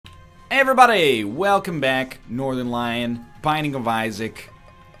Hey everybody, welcome back. Northernlion, Binding of Isaac.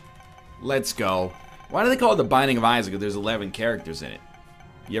 Let's go. Why do they call it the Binding of Isaac if there's 11 characters in it?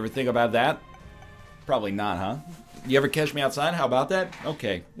 You ever think about that? Probably not, huh? You ever catch me outside? How about that?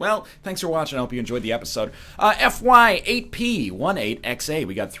 Okay. Well, thanks for watching. I hope you enjoyed the episode. FY8P18XA.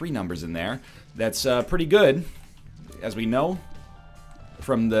 We got 3 numbers in there. That's pretty good, as we know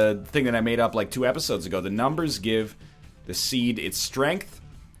from the thing that I made up like 2 episodes ago. The numbers give the seed its strength,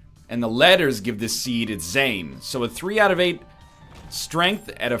 and the letters give this seed its Zane. So a 3 out of 8 strength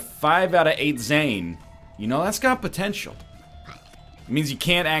at a 5 out of 8 Zane, you know, that's got potential. It means you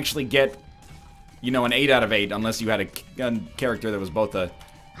can't actually get, you know, an 8 out of 8 unless you had a character that was both a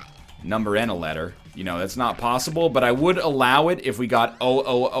number and a letter. You know, that's not possible, but I would allow it if we got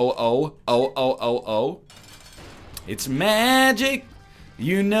O-O-O-O. It's magic,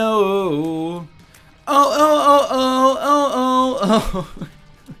 you know. Oh.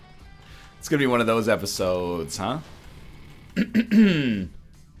 It's gonna be one of those episodes, huh? Oh,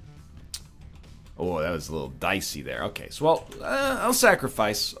 that was a little dicey there. Okay, so well, I'll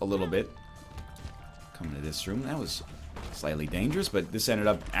sacrifice a little bit. Coming to this room, that was slightly dangerous, but this ended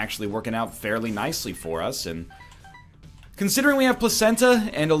up actually working out fairly nicely for us. And considering we have placenta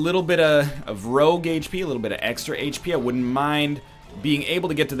and a little bit of rogue HP, a little bit of extra HP, I wouldn't mind being able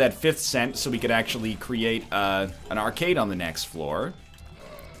to get to that 5th cent so we could actually create an arcade on the next floor.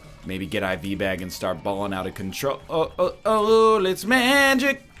 Maybe get IV bag and start balling out of control. Oh, it's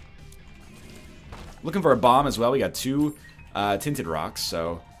magic! Looking for a bomb as well. We got 2 tinted rocks,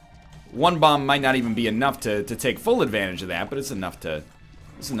 so 1 bomb might not even be enough to take full advantage of that, but it's enough to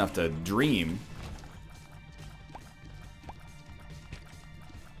dream.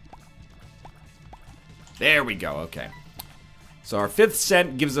 There we go, okay. So our 5th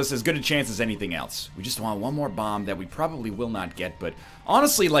cent gives us as good a chance as anything else. We just want 1 more bomb that we probably will not get, but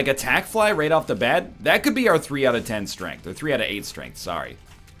honestly, like Attack Fly right off the bat, that could be our 3 out of 10 strength, or 3 out of 8 strength, sorry.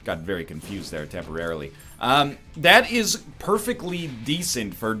 Got very confused there temporarily. That is perfectly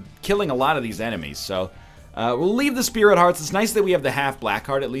decent for killing a lot of these enemies, so we'll leave the Spirit Hearts. It's nice that we have the half Black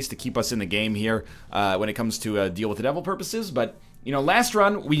Heart, at least, to keep us in the game here when it comes to deal with the devil purposes, but, you know, last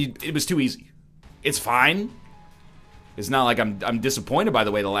run, it was too easy. It's fine. It's not like I'm disappointed by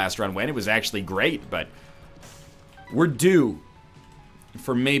the way the last run went. It was actually great, but we're due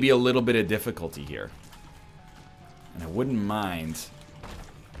for maybe a little bit of difficulty here. And I wouldn't mind,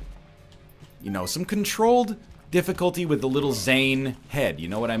 you know, some controlled difficulty with the little Zane head. You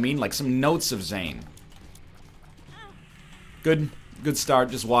know what I mean? Like some notes of Zane. Good start,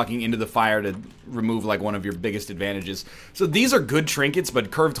 just walking into the fire to remove like one of your biggest advantages. So these are good trinkets, but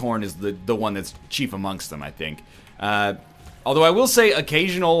Curved Horn is the one that's chief amongst them, I think. Although I will say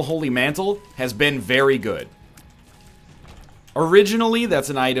occasional Holy Mantle has been very good. Originally, that's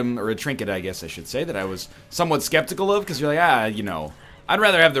an item, or a trinket I guess I should say, that I was somewhat skeptical of, because you're like, you know, I'd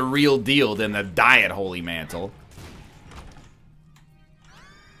rather have the real deal than the diet Holy Mantle.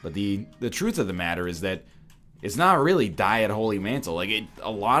 But the truth of the matter is that it's not really diet Holy Mantle. Like,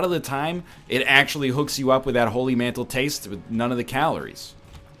 a lot of the time, it actually hooks you up with that Holy Mantle taste with none of the calories.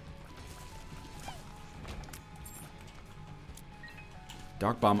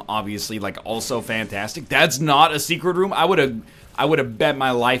 Dark Bomb, obviously, like, also fantastic. That's not a secret room. I would have bet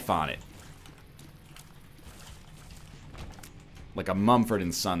my life on it. Like a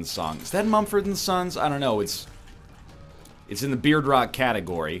Mumford & Sons song. Is that Mumford & Sons? I don't know. It's in the Beard Rock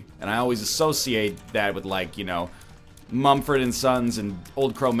category, and I always associate that with, like, you know, Mumford & Sons and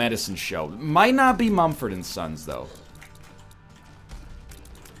Old Crow Medicine Show. Might not be Mumford & Sons, though.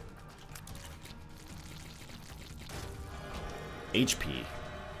 HP.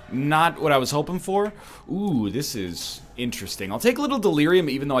 Not what I was hoping for. Ooh, this is interesting. I'll take a little Delirium,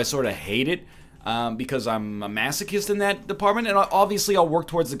 even though I sort of hate it, because I'm a masochist in that department, and obviously I'll work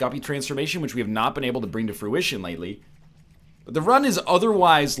towards the Guppy transformation, which we have not been able to bring to fruition lately. But the run is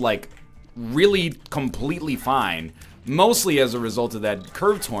otherwise, like, really completely fine, mostly as a result of that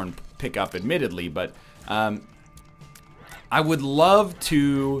Curved Horn pickup, admittedly, but I would love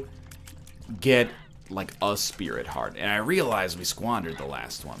to get like a Spirit Heart, and I realize we squandered the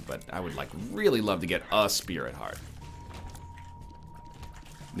last one, but I would like really love to get a Spirit Heart.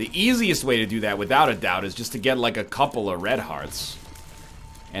 The easiest way to do that, without a doubt, is just to get like a couple of red hearts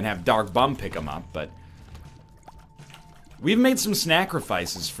and have Dark Bum pick them up, but we've made some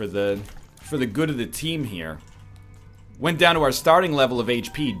sacrifices for the good of the team here. Went down to our starting level of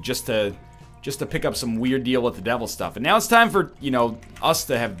HP just to pick up some weird deal with the devil stuff, and now it's time for, you know, us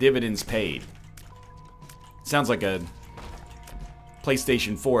to have dividends paid. Sounds like a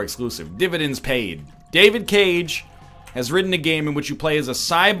PlayStation 4 exclusive. Dividends paid. David Cage has written a game in which you play as a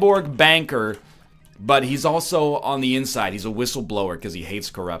cyborg banker, but he's also on the inside. He's a whistleblower because he hates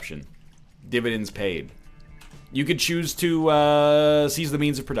corruption. Dividends paid. You could choose to seize the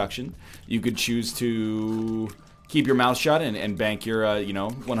means of production. You could choose to keep your mouth shut and bank your, you know,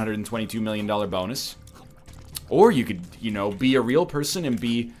 $122 million bonus. Or you could, you know, be a real person and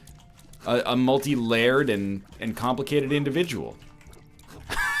be a multi-layered and complicated individual.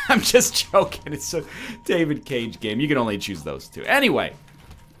 I'm just joking. It's a David Cage game. You can only choose those two. Anyway,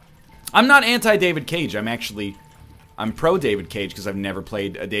 I'm not anti-David Cage. I'm pro-David Cage because I've never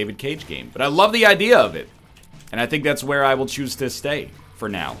played a David Cage game. But I love the idea of it. And I think that's where I will choose to stay for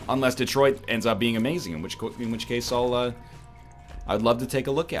now. Unless Detroit ends up being amazing, in which case I'd love to take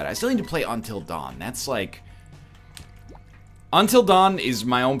a look at it. I still need to play Until Dawn. That's like... Until Dawn is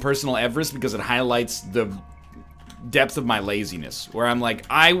my own personal Everest because it highlights the depth of my laziness. Where I'm like,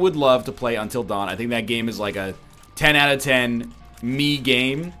 I would love to play Until Dawn. I think that game is like a 10 out of 10 me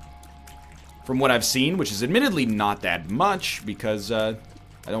game. From what I've seen, which is admittedly not that much because I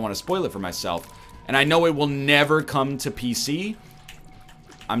don't want to spoil it for myself. And I know it will never come to PC.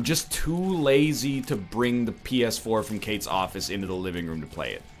 I'm just too lazy to bring the PS4 from Kate's office into the living room to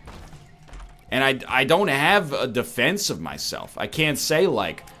play it. And I don't have a defense of myself. I can't say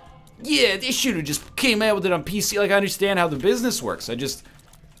like, yeah, they should have just came out with it on PC. Like, I understand how the business works. I'm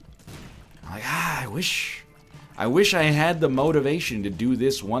like, I wish I had the motivation to do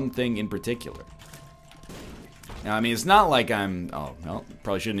this one thing in particular. Now, I mean, it's not like I'm... Oh, well,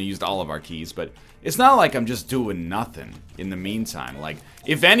 probably shouldn't have used all of our keys, but it's not like I'm just doing nothing in the meantime. Like,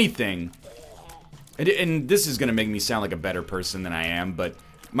 if anything... And this is going to make me sound like a better person than I am, but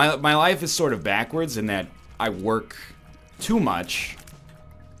my life is sort of backwards in that I work too much,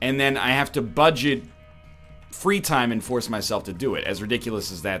 and then I have to budget free time and force myself to do it, as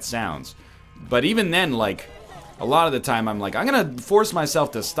ridiculous as that sounds. But even then, like... A lot of the time, I'm like, I'm gonna force myself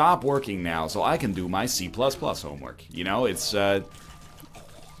to stop working now so I can do my C++ homework. You know, it's, I'm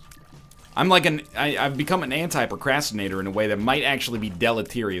like I've become an anti-procrastinator in a way that might actually be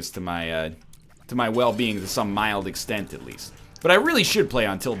deleterious to my well-being to some mild extent, at least. But I really should play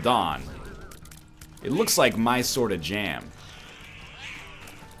Until Dawn. It looks like my sort of jam.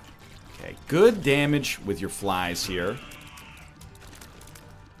 Okay, good damage with your flies here.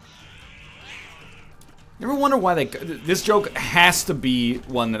 You ever wonder why this joke has to be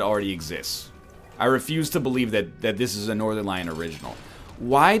one that already exists? I refuse to believe that this is a Northernlion original.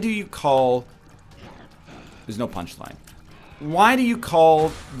 Why do you call... There's no punchline. Why do you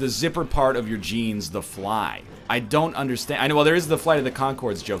call the zipper part of your jeans the fly? I don't understand. I know, well, there is the Flight of the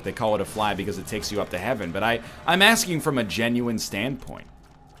Conchords joke. They call it a fly because it takes you up to heaven. But I'm asking from a genuine standpoint.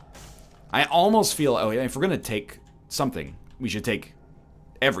 I almost feel, oh, if we're going to take something, we should take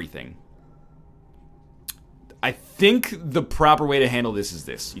everything. I think the proper way to handle this is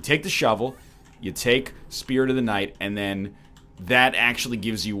this. You take the shovel, you take Spirit of the Night, and then that actually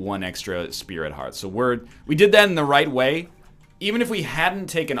gives you one extra Spirit Heart. So we did that in the right way. Even if we hadn't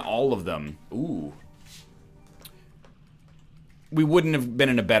taken all of them, ooh, we wouldn't have been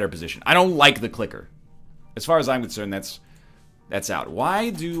in a better position. I don't like the clicker. As far as I'm concerned, that's out.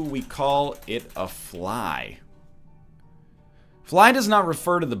 Why do we call it a fly? Fly does not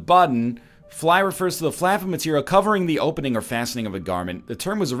refer to the button. Fly refers to the flap of material covering the opening or fastening of a garment. The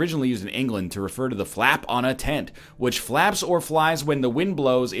term was originally used in England to refer to the flap on a tent, which flaps or flies when the wind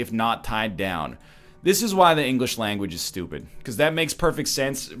blows if not tied down. This is why the English language is stupid, because that makes perfect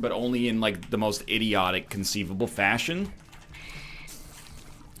sense, but only in like the most idiotic conceivable fashion.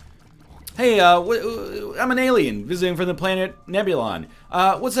 Hey, I'm an alien visiting from the planet Nebulon.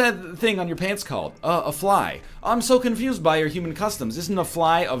 What's that thing on your pants called? A fly. I'm so confused by your human customs. Isn't a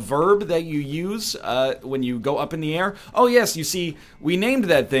fly a verb that you use when you go up in the air? Oh yes, you see, we named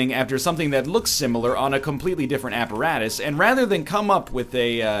that thing after something that looks similar on a completely different apparatus, and rather than come up with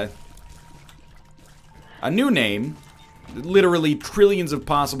a new name, literally trillions of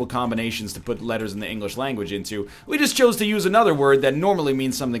possible combinations to put letters in the English language into, we just chose to use another word that normally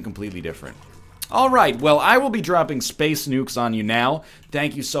means something completely different. Alright, well, I will be dropping space nukes on you now.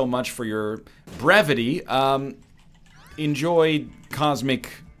 Thank you so much for your brevity. Enjoy cosmic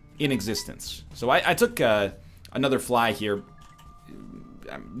inexistence. So I took another fly here,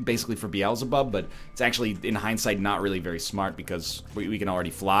 basically for Beelzebub, but it's actually, in hindsight, not really very smart because we can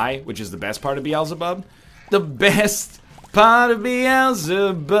already fly, which is the best part of Beelzebub. The best part of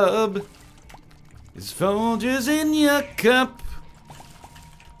Beelzebub is Folgers in your cup.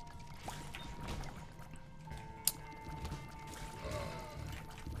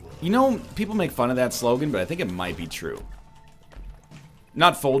 You know, people make fun of that slogan, but I think it might be true.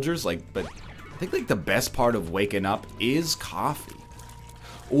 Not Folgers, like, but think like the best part of waking up is coffee.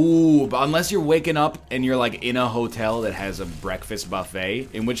 Ooh, but unless you're waking up and you're like in a hotel that has a breakfast buffet,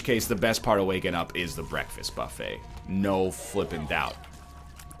 in which case the best part of waking up is the breakfast buffet. No flippin' doubt.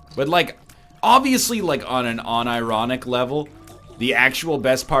 But like, obviously like on an unironic level, the actual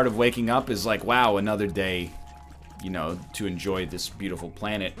best part of waking up is like, wow, another day, you know, to enjoy this beautiful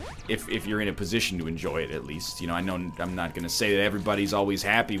planet. If you're in a position to enjoy it, at least. You know, I know I'm not gonna say that everybody's always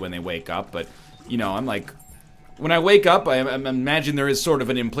happy when they wake up, but, you know, I'm like, when I wake up, I imagine there is sort of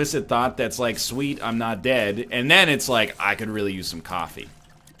an implicit thought that's like, sweet, I'm not dead. And then it's like, I could really use some coffee.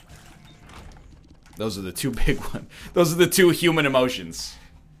 Those are the two big ones. Those are the two human emotions.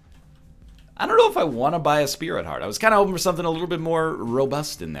 I don't know if I want to buy a Spirit Heart. I was kind of hoping for something a little bit more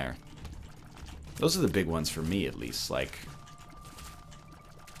robust in there. Those are the big ones for me, at least. Like,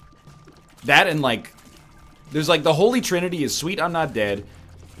 that and like, there's like the Holy Trinity is sweet, I'm not dead.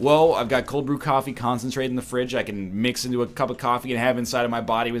 Whoa, I've got cold brew coffee concentrate in the fridge I can mix into a cup of coffee and have inside of my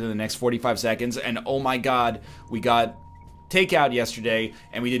body within the next 45 seconds. And oh my god, we got takeout yesterday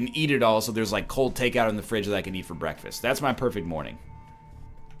and we didn't eat it all, so there's like cold takeout in the fridge that I can eat for breakfast. That's my perfect morning.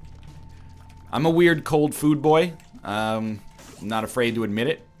 I'm a weird cold food boy. I'm not afraid to admit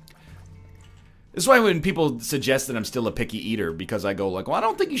it. This is why when people suggest that I'm still a picky eater, because I go like, well, I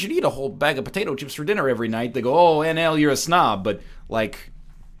don't think you should eat a whole bag of potato chips for dinner every night. They go, oh, NL, you're a snob. But like,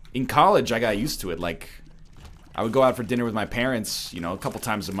 in college, I got used to it. Like, I would go out for dinner with my parents, you know, a couple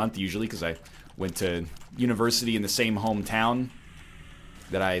times a month usually, because I went to university in the same hometown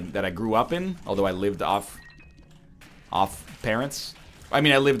that I grew up in, although I lived off parents. I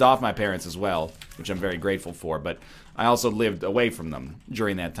mean, I lived off my parents as well, which I'm very grateful for, but I also lived away from them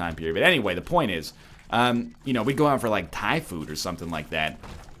during that time period. But anyway, the point is, you know, we'd go out for like Thai food or something like that.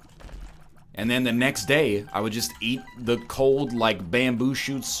 And then the next day, I would just eat the cold, like, bamboo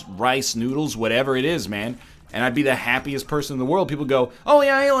shoots, rice, noodles, whatever it is, man. And I'd be the happiest person in the world. People go, oh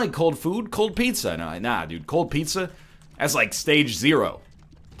yeah, I like cold food, cold pizza. No, nah, dude, cold pizza, that's like stage 0.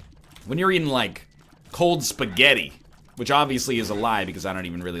 When you're eating, like, cold spaghetti, which obviously is a lie because I don't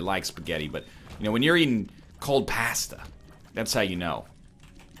even really like spaghetti, but, you know, when you're eating cold pasta, that's how you know.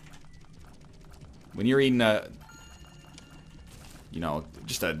 When you're eating, you know,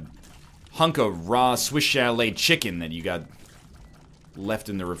 just a hunk of raw Swiss chalet chicken that you got left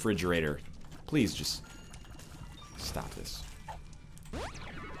in the refrigerator. Please just stop this.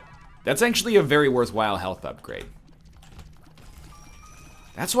 That's actually a very worthwhile health upgrade.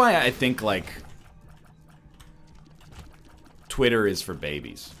 That's why I think, like, Twitter is for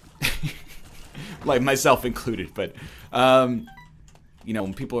babies. Like, myself included, but, you know,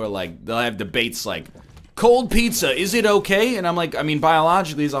 when people are like, they'll have debates like, cold pizza, is it okay? And I'm like, I mean,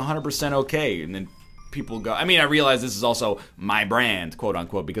 biologically, it's 100% okay. And then people go, I mean, I realize this is also my brand, quote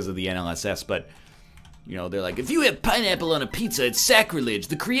unquote, because of the NLSS, but, you know, they're like, if you have pineapple on a pizza, it's sacrilege.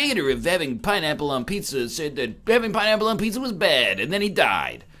 The creator of having pineapple on pizza said that having pineapple on pizza was bad, and then he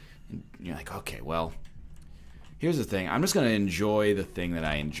died. And you're like, okay, well, here's the thing. I'm just going to enjoy the thing that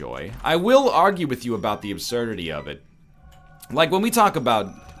I enjoy. I will argue with you about the absurdity of it. Like, when we talk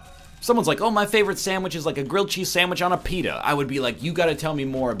about, someone's like, oh, my favorite sandwich is like a grilled cheese sandwich on a pita. I would be like, you gotta tell me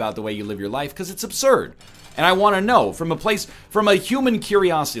more about the way you live your life, because it's absurd. And I want to know, from a human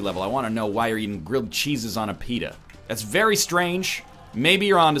curiosity level, I want to know why you're eating grilled cheeses on a pita. That's very strange. Maybe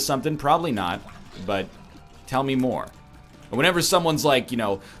you're onto something, probably not, but tell me more. And whenever someone's like, you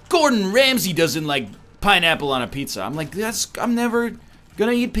know, Gordon Ramsay doesn't like pineapple on a pizza, I'm like, I'm never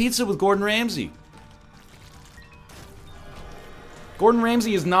gonna eat pizza with Gordon Ramsay. Gordon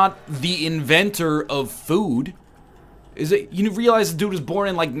Ramsay is not the inventor of food. Is it? You realize the dude was born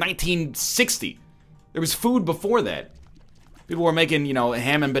in like 1960. There was food before that. People were making, you know,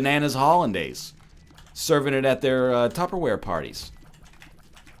 ham and bananas hollandaise, serving it at their Tupperware parties.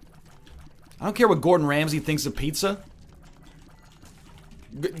 I don't care what Gordon Ramsay thinks of pizza.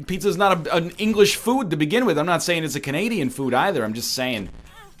 Pizza is not an English food to begin with. I'm not saying it's a Canadian food either. I'm just saying,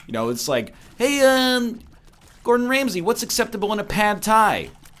 you know, it's like, hey, Gordon Ramsay, what's acceptable in a pad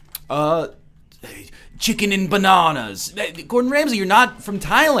thai? Chicken and bananas. Gordon Ramsay, you're not from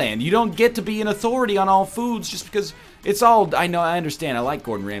Thailand. You don't get to be an authority on all foods just because it's all, I know, I understand. I like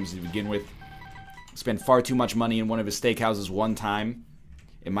Gordon Ramsay to begin with. Spent far too much money in one of his steakhouses one time.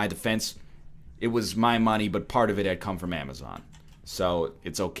 In my defense, it was my money, but part of it had come from Amazon. So,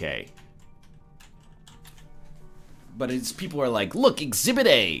 it's okay. But it's, people are like, look, Exhibit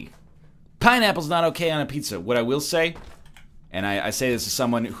A. Pineapple's not okay on a pizza. What I will say, and I say this as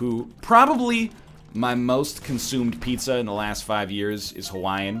someone who probably my most consumed pizza in the last 5 years is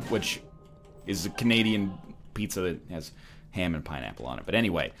Hawaiian, which is a Canadian pizza that has ham and pineapple on it. But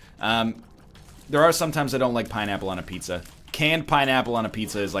anyway, there are sometimes I don't like pineapple on a pizza. Canned pineapple on a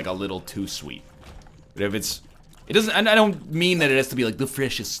pizza is like a little too sweet. But if it doesn't, and I don't mean that it has to be like the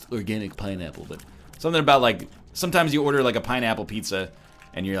freshest organic pineapple, but something about like, sometimes you order like a pineapple pizza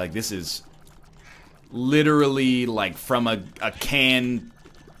and you're like, this is literally like from a can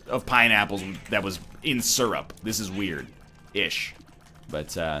of pineapples that was in syrup. This is weird-ish.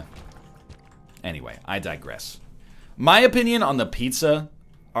 But, anyway, I digress. My opinion on the pizza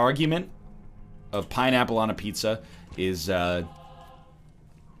argument of pineapple on a pizza is, that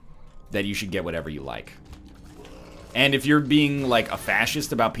you should get whatever you like. And if you're being, like, a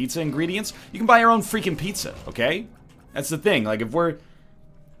fascist about pizza ingredients, you can buy your own freaking pizza, okay? That's the thing. Like,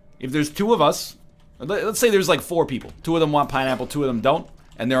 if there's two of us, let's say there's, like, 4 people. 2 of them want pineapple, 2 of them don't,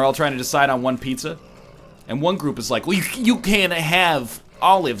 and they're all trying to decide on one pizza. And one group is like, well, you can't have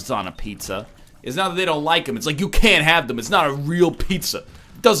olives on a pizza. It's not that they don't like them. It's like, you can't have them. It's not a real pizza.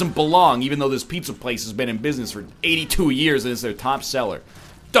 It doesn't belong, even though this pizza place has been in business for 82 years and it's their top seller.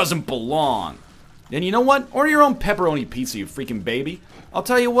 Doesn't belong. And you know what? Order your own pepperoni pizza, you freaking baby. I'll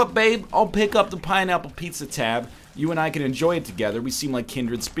tell you what, babe. I'll pick up the pineapple pizza tab. You and I can enjoy it together. We seem like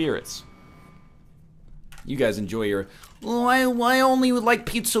kindred spirits. You guys enjoy your... Oh, I only would like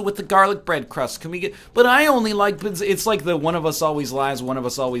pizza with the garlic bread crust. Can we get... But I only like... It's like the one of us always lies, one of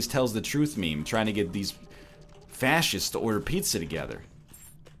us always tells the truth meme. Trying to get these fascists to order pizza together.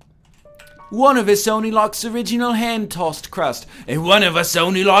 One of us only likes original hand-tossed crust. And one of us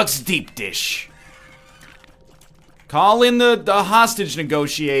only likes deep dish. Call in the hostage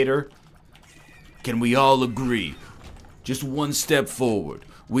negotiator. Can we all agree? Just one step forward.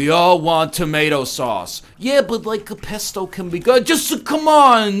 We all want tomato sauce. Yeah, but like a pesto can be good. Just come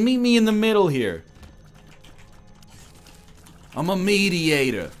on, meet me in the middle here. I'm a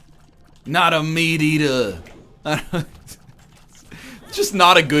mediator, not a meat eater. Just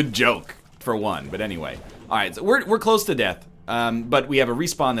not a good joke, for one. But anyway, all right, so we're close to death. But we have a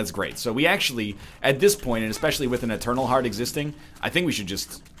respawn that's great. So we actually, at this point, and especially with an Eternal Heart existing, I think we should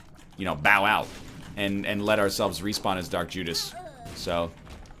just, you know, bow out and let ourselves respawn as Dark Judas. So,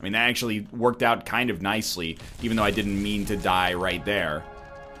 I mean, that actually worked out kind of nicely, even though I didn't mean to die right there.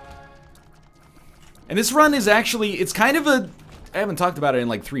 And this run is actually, it's kind of a, I haven't talked about it in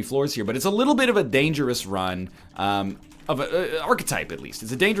like 3 floors here, but it's a little bit of a dangerous run, of an archetype at least.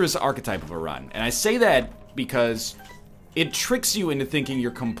 It's a dangerous archetype of a run. And I say that because it tricks you into thinking you're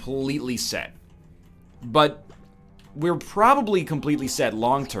completely set. But we're probably completely set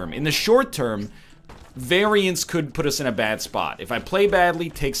long term. In the short term, variance could put us in a bad spot. If I play badly,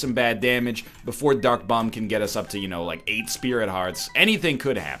 take some bad damage, before Dark Bomb can get us up to, you know, like 8 Spirit Hearts, anything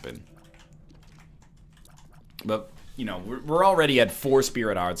could happen. But, you know, we're already at 4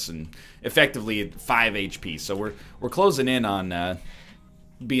 Spirit Hearts and effectively at 5 HP, so we're closing in on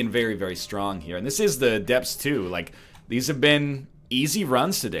being very, very strong here. And this is the depths too. Like, these have been easy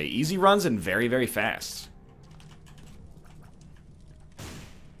runs today. Easy runs and very, very fast.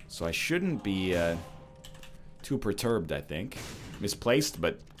 So I shouldn't be too perturbed, I think. Misplaced,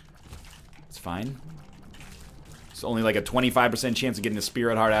 but it's fine. It's only like a 25% chance of getting a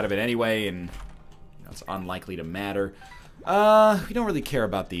Spirit Heart out of it anyway, and you know, it's unlikely to matter. We don't really care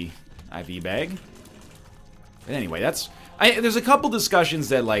about the IV bag. But anyway, there's a couple discussions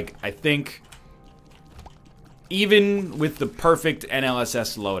that, like, I think, even with the perfect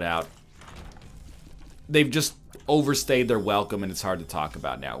NLSS loadout, they've just overstayed their welcome, and it's hard to talk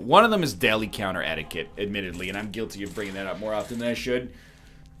about now. One of them is daily counter etiquette, admittedly, and I'm guilty of bringing that up more often than I should.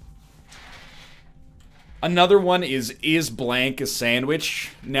 Another one is blank a sandwich?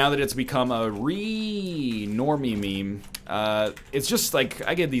 Now that it's become a normie meme, it's just like,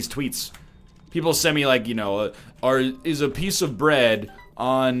 I get these tweets. People send me like, you know, is a piece of bread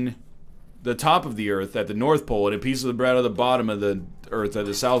on the top of the Earth at the North Pole and a piece of the bread at the bottom of the Earth at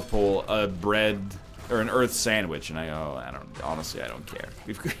the South Pole a bread or an Earth sandwich? And I go, honestly, I don't care.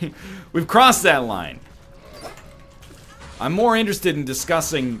 We've crossed that line. I'm more interested in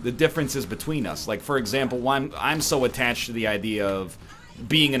discussing the differences between us. Like, for example, why I'm so attached to the idea of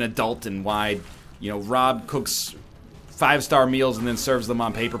being an adult and why, you know, Rob cooks 5-star meals and then serves them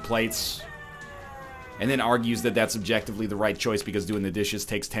on paper plates, and then argues that that's objectively the right choice because doing the dishes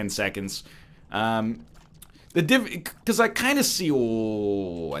takes 10 seconds. Because I kind of see,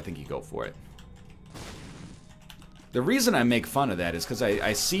 I think you go for it. The reason I make fun of that is because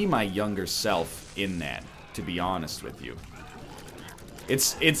I see my younger self in that, to be honest with you.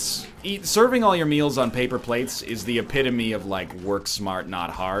 Serving all your meals on paper plates is the epitome of, like, work smart, not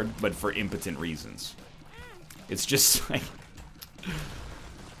hard, but for impotent reasons. It's just like,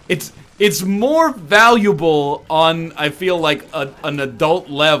 It's more valuable on, I feel like, an adult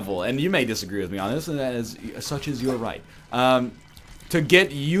level, and you may disagree with me on this, and as such as you're right. To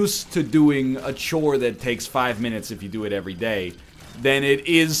get used to doing a chore that takes 5 minutes if you do it every day, than it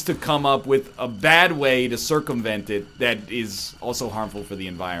is to come up with a bad way to circumvent it that is also harmful for the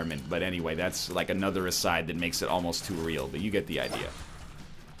environment. But anyway, that's like another aside that makes it almost too real, but you get the idea.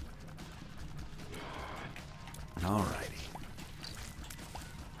 Alrighty.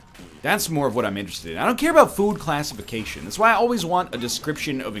 That's more of what I'm interested in. I don't care about food classification. That's why I always want a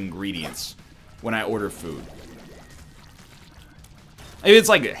description of ingredients when I order food. If it's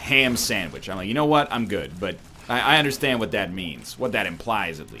like a ham sandwich, I'm like, you know what? I'm good, but I understand what that means. What that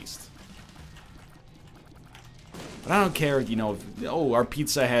implies, at least. But I don't care, you know, if, oh, our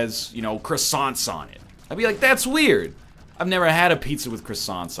pizza has, you know, croissants on it. I'd be like, that's weird. I've never had a pizza with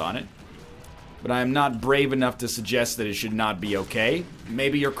croissants on it. But I am not brave enough to suggest that it should not be okay.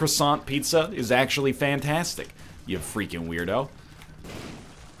 Maybe your croissant pizza is actually fantastic, you freaking weirdo.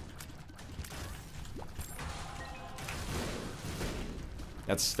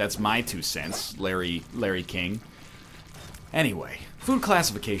 That's my 2 cents, Larry King. Anyway, food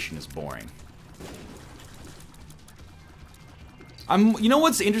classification is boring. You know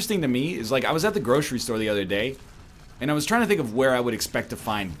what's interesting to me is, like, I was at the grocery store the other day, and I was trying to think of where I would expect to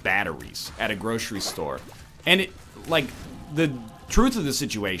find batteries at a grocery store. And it, like, the truth of the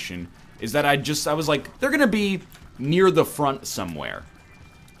situation is that I was like, they're gonna be near the front somewhere.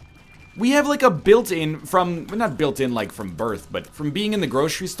 We have like a built-in from, well, not built-in like from birth, but from being in the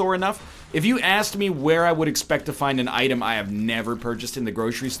grocery store enough. If you asked me where I would expect to find an item I have never purchased in the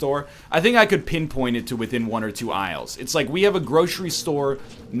grocery store, I think I could pinpoint it to within 1 or 2 aisles. It's like we have a grocery store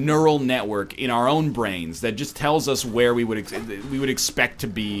neural network in our own brains that just tells us where we would expect to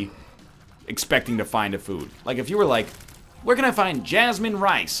be expecting to find a food. Like if you were like, where can I find jasmine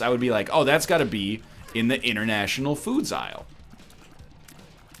rice? I would be like, oh, that's gotta be in the international foods aisle.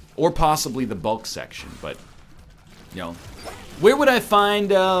 Or possibly the bulk section, but, you know. Where would I find,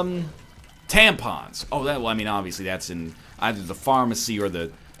 tampons? Oh, well, I mean, obviously that's in either the pharmacy or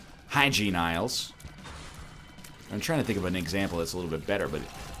the hygiene aisles. I'm trying to think of an example that's a little bit better, but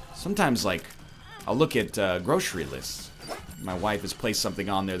sometimes, like, I'll look at, grocery lists. My wife has placed something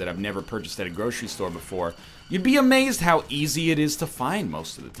on there that I've never purchased at a grocery store before. You'd be amazed how easy it is to find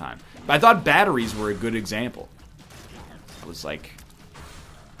most of the time. But I thought batteries were a good example. I was like,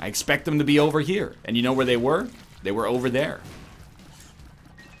 I expect them to be over here. And you know where they were? They were over there.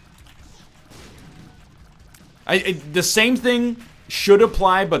 The same thing should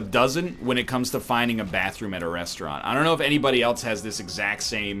apply but doesn't when it comes to finding a bathroom at a restaurant. I don't know if anybody else has this exact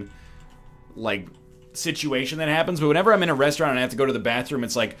same, like, situation that happens, but whenever I'm in a restaurant and I have to go to the bathroom,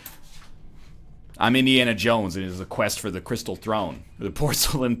 it's like I'm Indiana Jones and it's a quest for the crystal throne, or the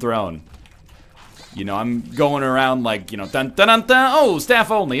porcelain throne. You know, I'm going around like, you know, dun dun dun dun. Oh,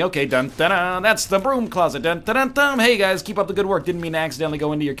 staff only. Okay, dun dun dun. That's the broom closet. Dun dun dun dun. Hey guys, keep up the good work. Didn't mean to accidentally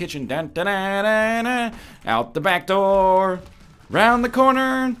go into your kitchen. Dun dun dun dun. Dun. Out the back door, round the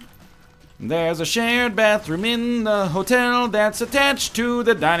corner. There's a shared bathroom in the hotel that's attached to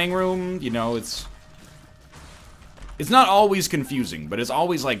the dining room. You know, it's not always confusing, but it's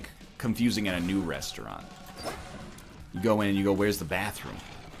always like confusing at a new restaurant. You go in and you go, where's the bathroom?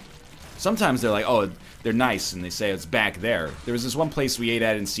 Sometimes they're like, oh, they're nice, and they say it's back there. There was this one place we ate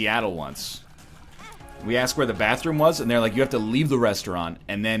at in Seattle once. We asked where the bathroom was, and they're like, you have to leave the restaurant,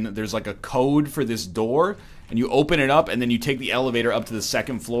 and then there's like a code for this door, and you open it up, and then you take the elevator up to the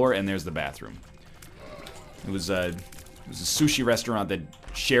 2nd floor, and there's the bathroom. It was a sushi restaurant that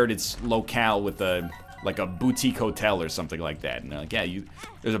shared its locale with like a boutique hotel or something like that. And they're like, yeah,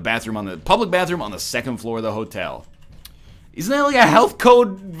 there's a public bathroom on the 2nd floor of the hotel. Isn't that like a health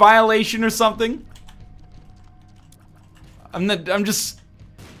code violation or something? I'm just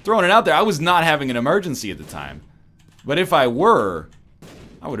throwing it out there. I was not having an emergency at the time. But if I were,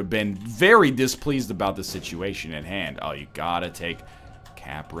 I would have been very displeased about the situation at hand. Oh, you gotta take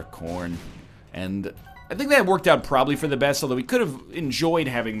Capricorn. And I think that worked out probably for the best, although we could have enjoyed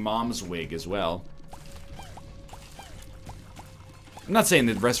having Mom's wig as well. I'm not saying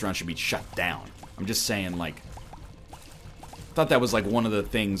that the restaurant should be shut down. I'm just saying, like, I thought that was like one of the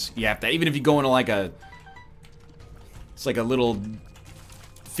things you have to, even if you go into like it's like a little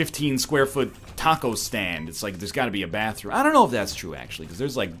 15 square foot taco stand, it's like there's got to be a bathroom. I don't know if that's true actually, because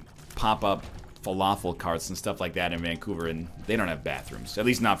there's like pop-up falafel carts and stuff like that in Vancouver, and they don't have bathrooms, at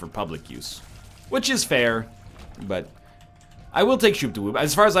least not for public use, which is fair. But I will take Shoop to Whoop.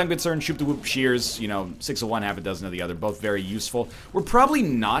 As far as I'm concerned, Shoop to Whoop, Shears, you know, 6 of one, half a dozen of the other, both very useful. We're probably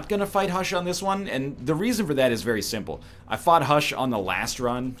not going to fight Hush on this one, and the reason for that is very simple. I fought Hush on the last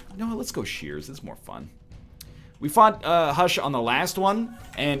run. You know what, let's go Shears, it's more fun. We fought Hush on the last one,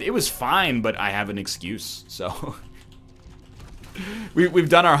 and it was fine, but I have an excuse, so... We've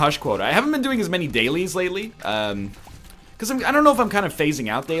done our Hush quota. I haven't been doing as many dailies lately, because I don't know if I'm kind of phasing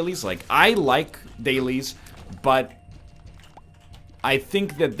out dailies. Like, I like dailies, but I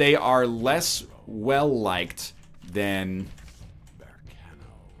think that they are less well-liked than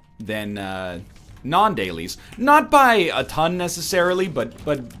non-dailies. Not by a ton necessarily,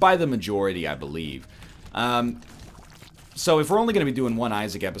 but by the majority, I believe. So if we're only going to be doing one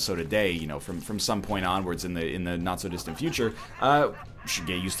Isaac episode a day, you know, from some point onwards in the not-so-distant future, we should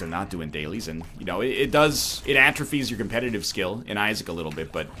get used to not doing dailies. And, you know, it atrophies your competitive skill in Isaac a little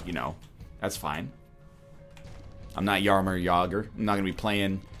bit, but, you know, that's fine. I'm not Yarmer Yager. I'm not going to be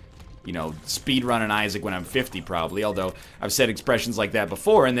playing, you know, speedrunning Isaac when I'm 50 probably, although I've said expressions like that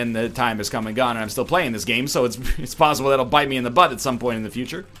before, and then the time has come and gone and I'm still playing this game, so it's possible that'll bite me in the butt at some point in the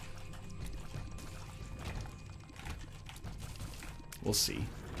future. We'll see.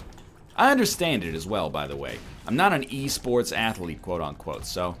 I understand it as well, by the way. I'm not an esports athlete, quote unquote,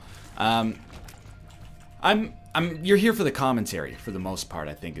 so you're here for the commentary for the most part,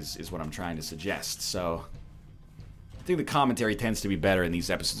 I think is what I'm trying to suggest. So I think the commentary tends to be better in these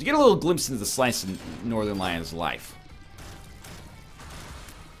episodes. You get a little glimpse into the slice of Northernlion's life.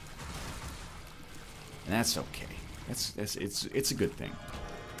 And that's okay. It's a good thing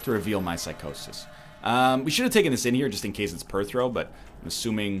to reveal my psychosis. We should have taken this in here just in case it's per throw, but I'm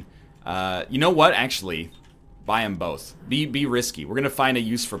assuming... you know what? Actually, buy them both. Be risky. We're going to find a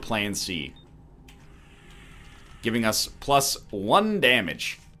use for Plan C. Giving us +1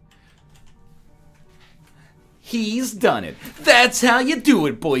 damage. He's done it. That's how you do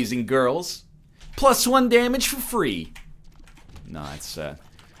it, boys and girls. +1 damage for free. No, it's a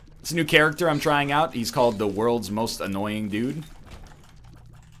new character I'm trying out. He's called the world's most annoying dude.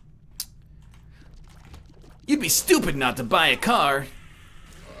 You'd be stupid not to buy a car.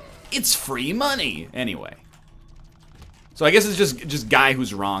 It's free money. Anyway. So I guess it's just guy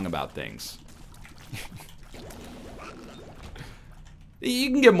who's wrong about things.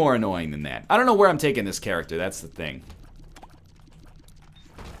 You can get more annoying than that. I don't know where I'm taking this character, that's the thing.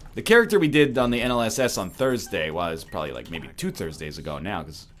 The character we did on the NLSS on Thursday was probably like maybe 2 Thursdays ago now,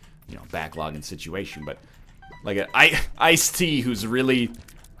 because, you know, backlog and situation, but like an Ice-T who's really,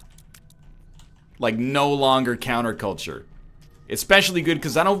 like, no longer counterculture. Especially good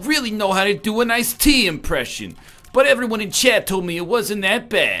because I don't really know how to do an Ice-T impression, but everyone in chat told me it wasn't that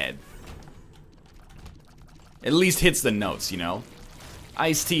bad. At least hits the notes, you know?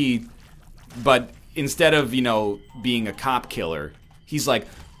 Ice-T, but instead of, you know, being a cop killer, he's like,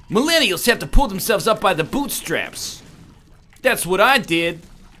 millennials have to pull themselves up by the bootstraps. That's what I did.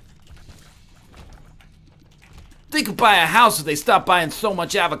 They could buy a house if they stop buying so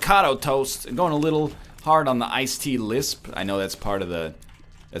much avocado toast. And going a little hard on the Ice-T lisp. I know that's part of the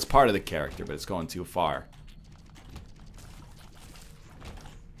character, but it's going too far.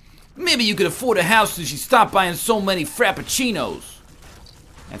 Maybe you could afford a house if you stop buying so many frappuccinos.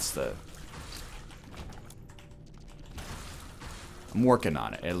 That's the... I'm working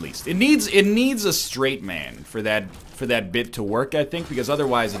on it, at least. It needs a straight man for that bit to work, I think, because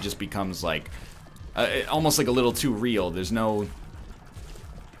otherwise it just becomes like almost like a little too real. There's no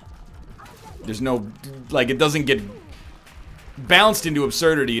like, it doesn't get bounced into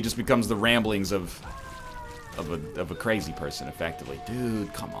absurdity. It just becomes the ramblings of a crazy person, effectively.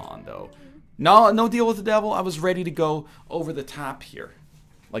 Dude, come on though. No deal with the devil. I was ready to go over the top here.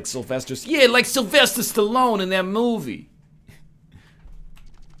 Like Sylvester's... Yeah, like Sylvester Stallone in that movie.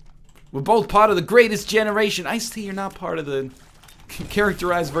 We're both part of the greatest generation. Ice-T, you're not part of the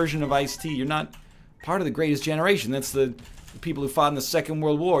characterized version of Ice-T. You're not part of the greatest generation. That's the people who fought in the Second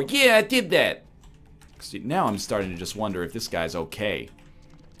World War. Yeah, I did that. See, now I'm starting to just wonder if this guy's okay.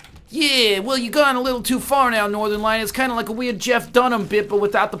 Yeah, well, you've gone a little too far now, Northernlion. It's kind of like a weird Jeff Dunham bit, but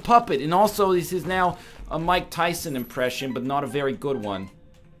without the puppet. And also, this is now a Mike Tyson impression, but not a very good one.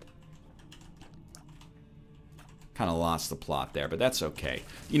 Kind of lost the plot there, but that's okay.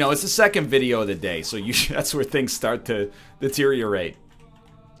 You know, it's the second video of the day, so that's where things start to deteriorate.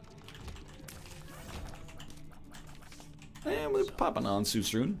 And we're popping on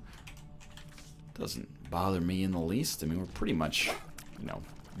Susrun. Doesn't bother me in the least. I mean, we're pretty much, you know,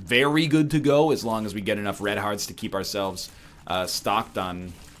 very good to go as long as we get enough red hearts to keep ourselves stocked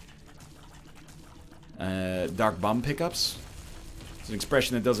on Dark Bum pickups. It's an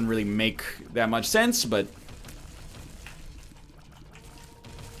expression that doesn't really make that much sense, but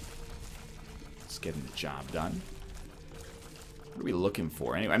Job done. What are we looking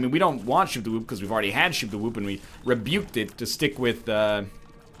for? Anyway, I mean, we don't want Shoop the Whoop because we've already had Shoop the Whoop and we rebuked it to stick with the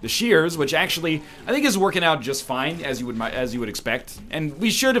shears, which actually I think is working out just fine as you would expect. And we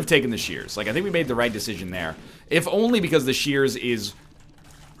should have taken the shears. Like, I think we made the right decision there. If only because the shears is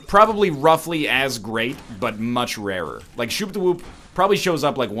probably roughly as great, but much rarer. Like, Shoop the Whoop probably shows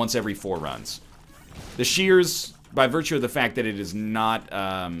up like once every 4 runs. The shears, by virtue of the fact that it is not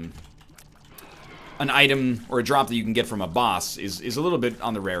an item or a drop that you can get from a boss, is a little bit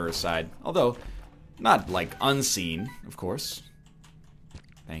on the rarer side. Although, not like unseen, of course.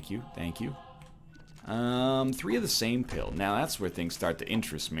 Thank you, thank you. 3 of the same pill. Now that's where things start to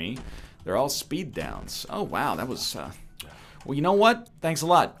interest me. They're all speed downs. Oh wow, that was, well, you know what? Thanks a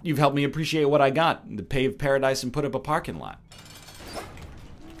lot. You've helped me appreciate what I got. To pave paradise and put up a parking lot.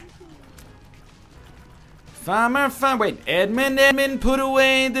 Farmer, wait, Edmund, put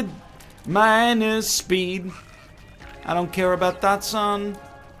away the minus speed. I don't care about that, son.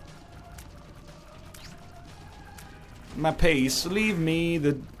 My pace, leave me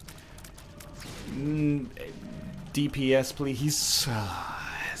the DPS, please.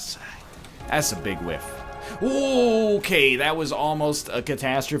 That's a big whiff. Okay, that was almost a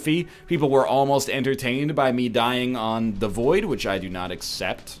catastrophe. People were almost entertained by me dying on the Void, which I do not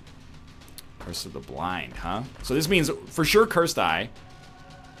accept. Curse of the Blind, huh? So this means, for sure, Cursed Eye.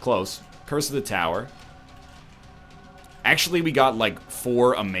 Close. Curse of the Tower. Actually, we got, like,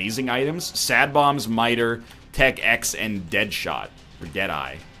 4 amazing items. Sad Bombs, Miter, Tech X, and Deadshot. Or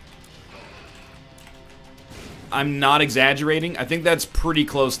Deadeye. I'm not exaggerating. I think that's pretty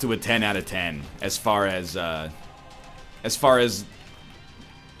close to a 10 out of 10 as far as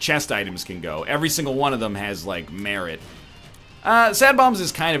chest items can go. Every single one of them has, like, merit. Sad Bombs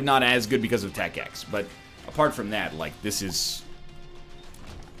is kind of not as good because of Tech X, but apart from that, like, this is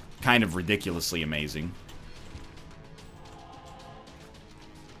kind of ridiculously amazing.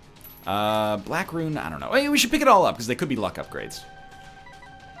 Black Rune, I don't know. Hey, we should pick it all up because they could be luck upgrades.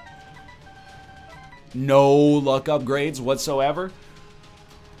 No luck upgrades whatsoever.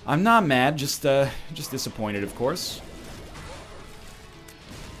 I'm not mad, just disappointed, of course.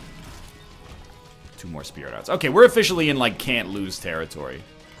 2 more Spirit Arts. Okay, we're officially in, like, can't lose territory.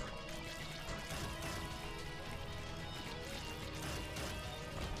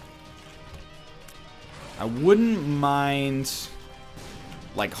 I wouldn't mind,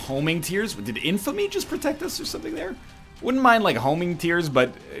 like, homing Tears. Did Infamy just protect us or something there? Wouldn't mind, like, homing Tears,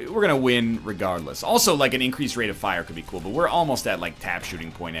 but we're gonna win regardless. Also, like, an increased rate of fire could be cool, but we're almost at, like, tap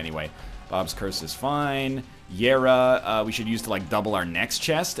shooting point anyway. Bob's Curse is fine. Yera, we should use to, like, double our next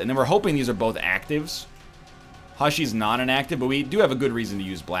chest. And then we're hoping these are both actives. Hushy's not an active, but we do have a good reason to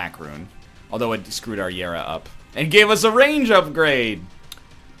use Black Rune. Although it screwed our Yera up. And gave us a range upgrade!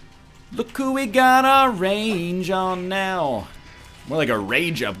 Look who we got our range on now. More like a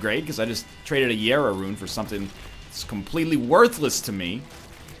rage upgrade, because I just traded a Yera rune for something that's completely worthless to me.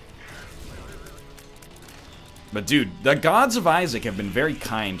 But dude, the Gods of Isaac have been very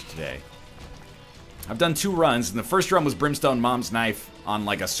kind today. I've done 2 runs, and the first run was Brimstone Mom's Knife on,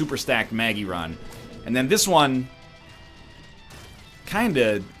 like, a super stacked Maggie run. And then this one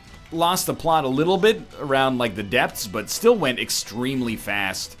kinda lost the plot a little bit around, like, the depths, but still went extremely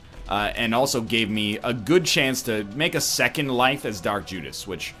fast. And also gave me a good chance to make a second life as Dark Judas,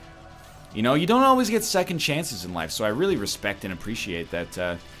 which, you know, you don't always get second chances in life, so I really respect and appreciate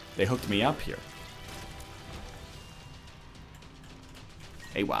that they hooked me up here.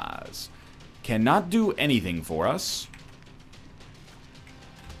 Hey, Waz. Cannot do anything for us.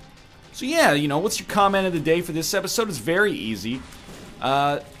 So yeah, you know, what's your comment of the day for this episode? It's very easy.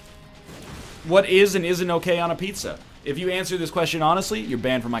 What is and isn't okay on a pizza? If you answer this question honestly, you're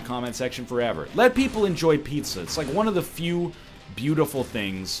banned from my comment section forever. Let people enjoy pizza. It's like one of the few beautiful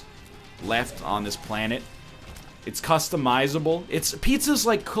things left on this planet. It's customizable. Pizza's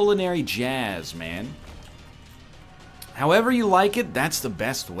like culinary jazz, man. However you like it, that's the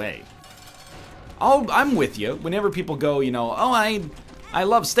best way. I'm with you. Whenever people go, you know, oh, I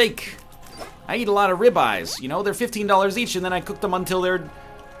love steak. I eat a lot of ribeyes. You know, they're $15 each, and then I cook them until they're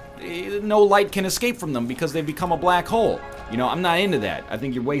no light can escape from them because they've become a black hole. You know, I'm not into that. I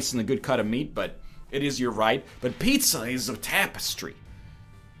think you're wasting a good cut of meat, but it is your right. But pizza is a tapestry.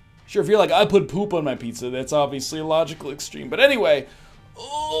 Sure, if you're like, I put poop on my pizza, that's obviously a logical extreme. But anyway,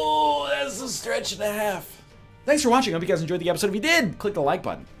 oh, that's a stretch and a half. Thanks for watching. I hope you guys enjoyed the episode. If you did, click the like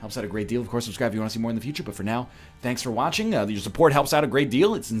button. Helps out a great deal. Of course, subscribe if you want to see more in the future. But for now, thanks for watching. Your support helps out a great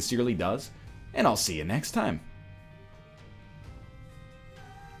deal. It sincerely does. And I'll see you next time.